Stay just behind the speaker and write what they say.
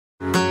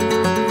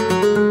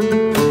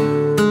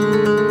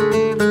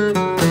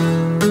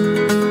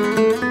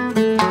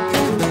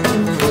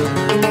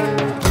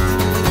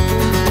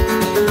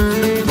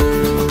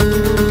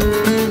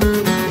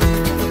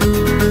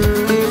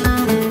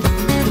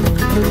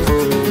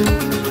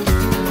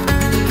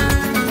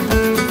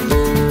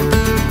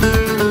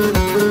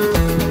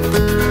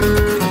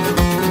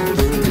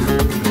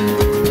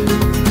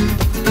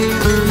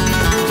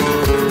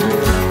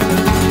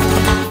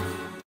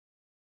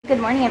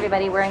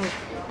everybody. We're in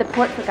the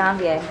port for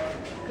Gambier.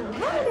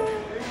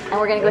 And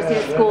we're gonna go see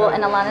the school,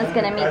 and Alana's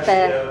gonna meet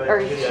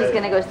she's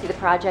gonna go see the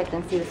project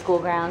and see the school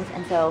grounds.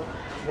 And so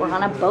we're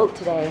on a boat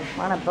today.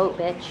 We're on a boat,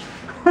 bitch.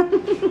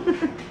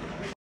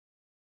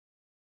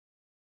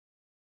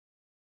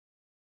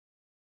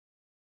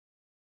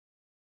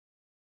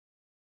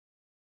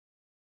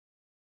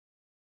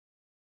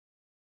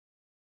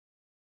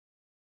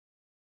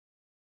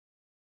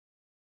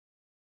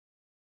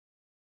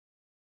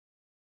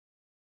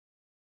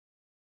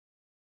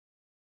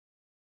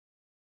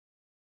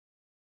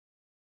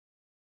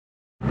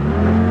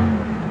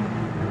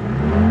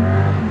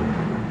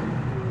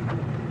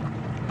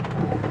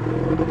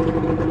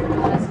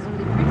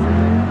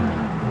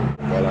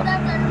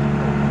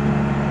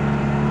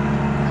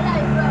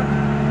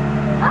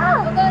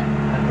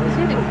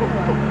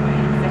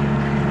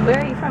 Where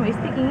are you from? Are you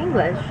speaking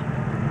English?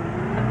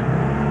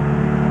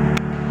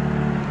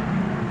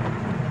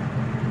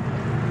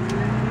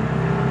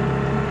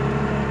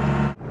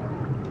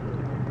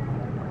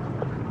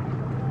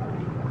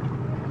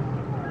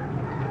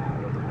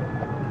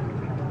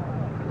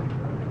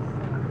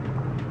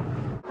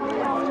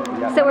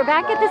 So we're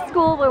back at the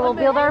school where we'll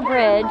build our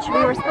bridge.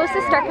 We were supposed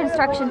to start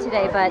construction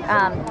today, but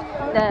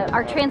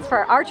our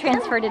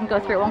transfer didn't go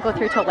through. It won't go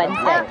through till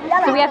Wednesday.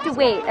 So we have to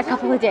wait a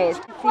couple of days.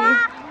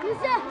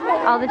 See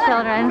all the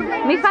children.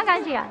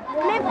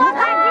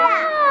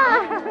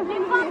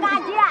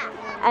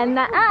 And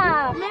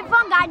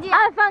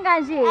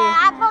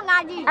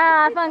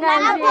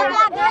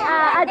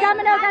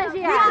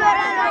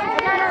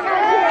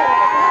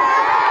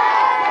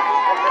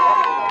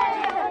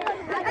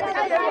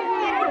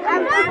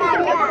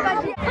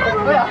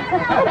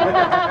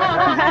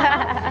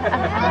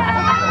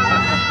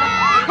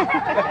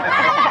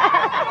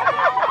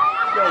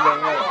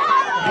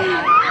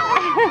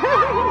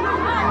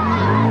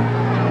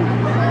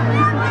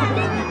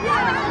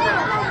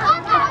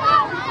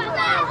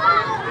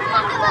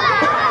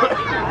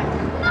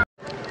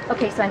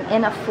okay, so I'm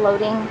in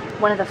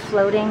one of the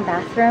floating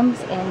bathrooms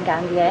in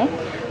Gambier.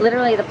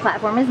 Literally the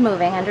platform is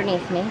moving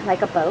underneath me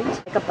like a boat,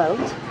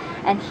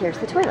 and here's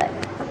the toilet.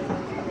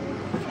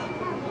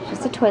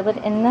 Just a toilet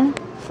in the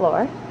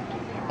floor,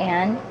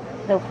 and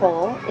the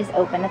hole is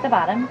open at the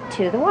bottom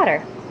to the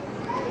water.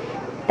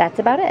 That's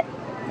about it.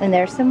 And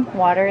there's some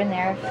water in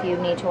there if you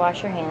need to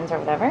wash your hands or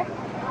whatever.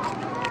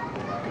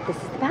 But this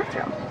is the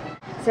bathroom.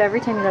 So every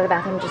time you go to the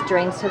bathroom, it just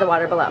drains to the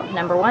water below,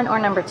 number 1 or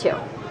number 2.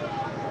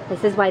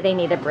 This is why they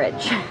need a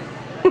bridge.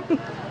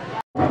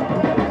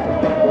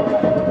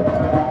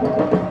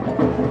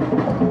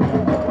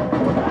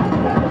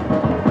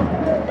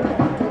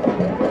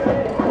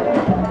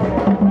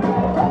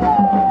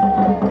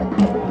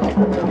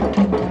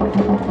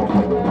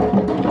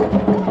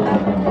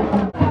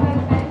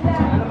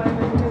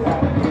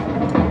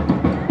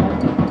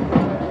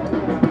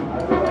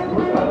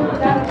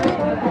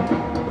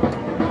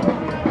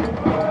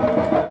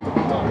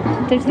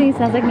 Don't you think it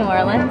sounds like New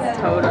Orleans?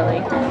 Totally.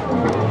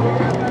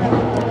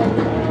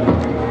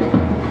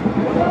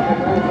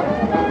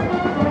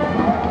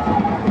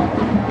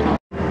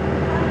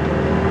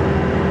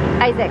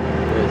 Isaac,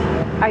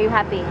 are you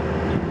happy?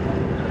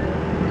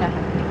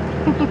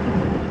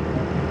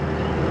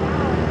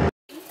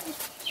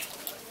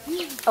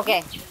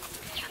 Okay.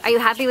 Are you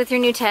happy with your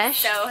new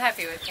tish? So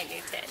happy with my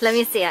new tish. Let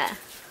me see it.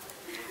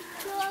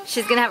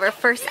 She's gonna have her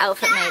first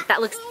outfit made.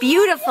 That looks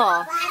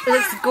beautiful. It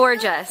looks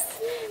gorgeous.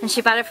 And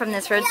she bought it from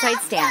this roadside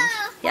stand.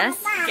 Yes?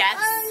 Yes.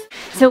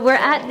 So we're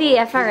at the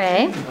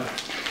FRA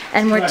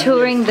and we're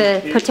touring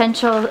the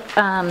potential,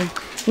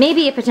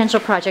 maybe a potential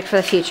project for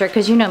the future,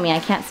 because you know me, I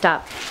can't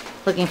stop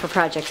looking for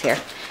projects here.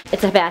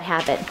 It's a bad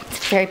habit.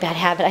 It's a very bad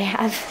habit I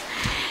have.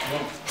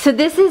 So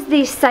this is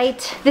the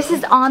site, this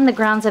is on the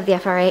grounds of the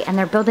FRA, and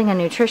they're building a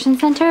nutrition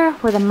center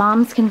where the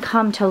moms can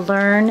come to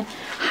learn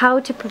how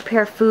to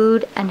prepare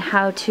food and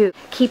how to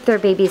keep their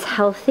babies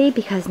healthy,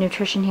 because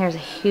nutrition here is a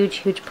huge,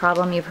 huge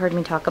problem. You've heard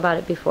me talk about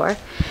it before.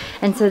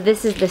 And so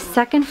this is the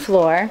second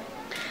floor.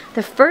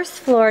 The first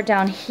floor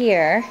down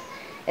here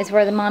is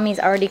where the mommies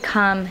already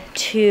come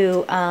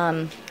to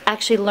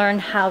actually learn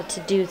how to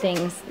do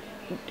things.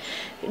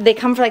 They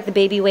come for like the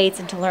baby weights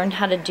and to learn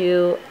how to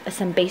do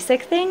some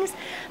basic things,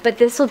 but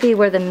this will be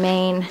where the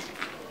main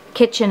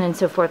kitchen and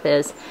so forth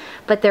is.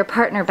 But their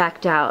partner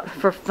backed out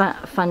for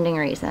funding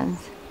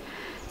reasons.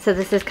 So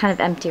this is kind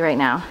of empty right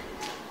now.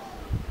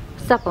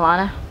 What's up,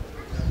 Alana?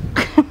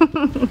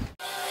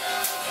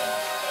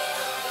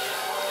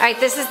 Alright,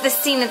 this is the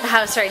scene at the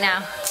house right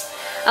now.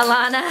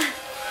 Alana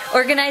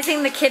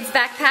organizing the kids'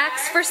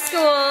 backpacks for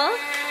school.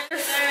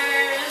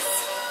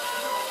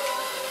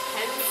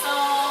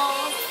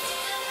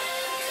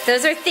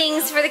 Those are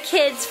things for the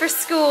kids for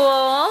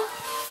school.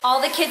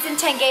 All the kids in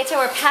Tangata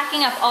were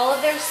packing up all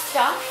of their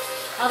stuff,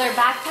 all their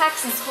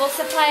backpacks and school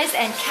supplies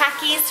and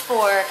khakis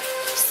for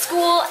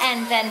school,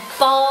 and then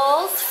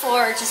balls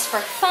for just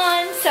for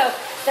fun. So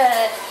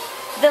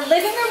the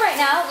living room right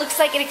now looks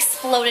like it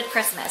exploded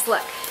Christmas.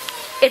 Look,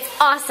 it's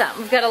awesome.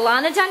 We've got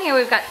Alana down here.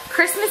 We've got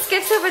Christmas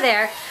gifts over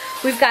there.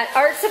 We've got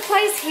art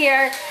supplies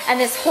here and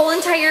this whole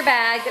entire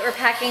bag that we're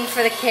packing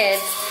for the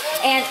kids.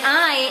 And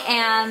I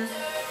am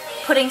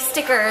putting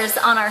stickers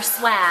on our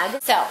swag.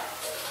 So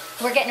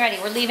we're getting ready.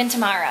 We're leaving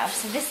tomorrow.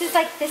 So this is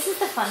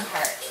the fun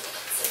part.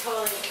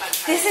 Totally fun.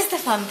 This is the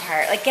fun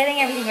part. Like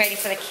getting everything ready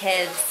for the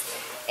kids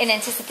in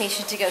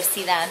anticipation to go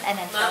see them. And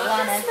then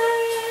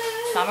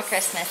Mama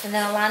Christmas. And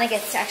then Alana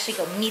gets to actually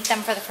go meet them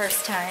for the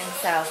first time.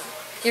 So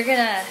you're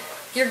gonna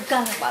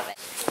love it.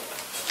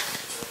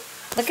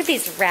 Look at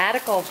these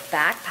radical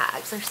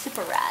backpacks. They're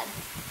super rad.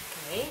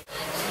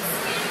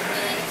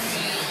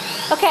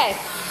 Okay,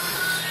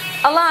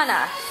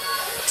 Alana,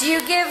 do you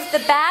give the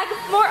bag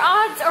more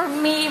odds or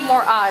me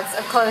more odds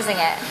of closing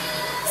it?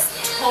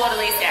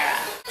 Totally Sarah.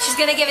 She's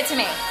gonna give it to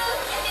me.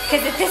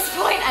 Because at this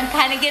point, I'm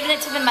kind of giving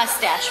it to the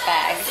mustache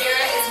bag.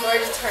 Sarah is more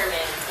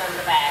determined than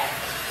the bag.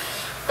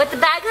 But the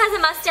bag has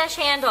a mustache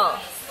handle.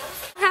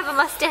 I have a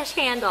mustache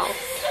handle.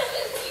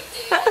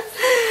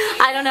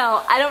 I don't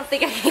know. I don't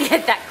think I can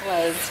get that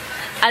closed.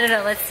 I don't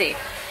know. Let's see.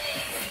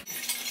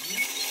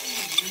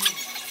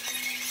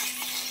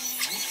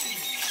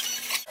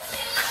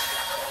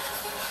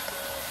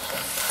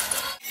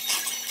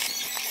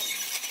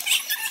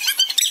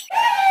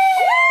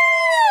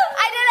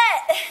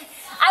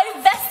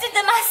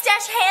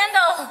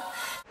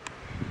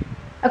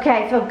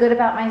 Okay, I feel good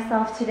about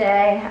myself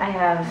today. I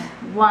have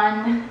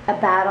won a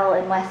battle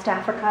in West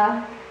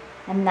Africa,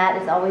 and that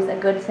is always a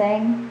good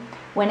thing.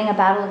 Winning a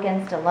battle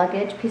against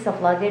a piece of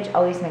luggage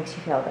always makes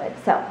you feel good.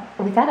 So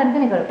with that, I'm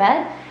gonna go to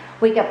bed,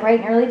 wake up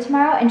bright and early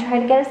tomorrow, and try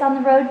to get us on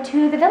the road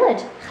to the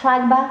village.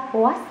 Khlagba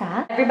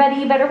Wasa.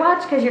 Everybody, you better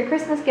watch because your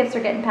Christmas gifts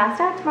are getting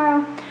passed out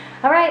tomorrow.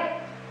 All right,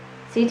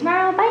 see you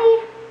tomorrow,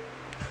 bye.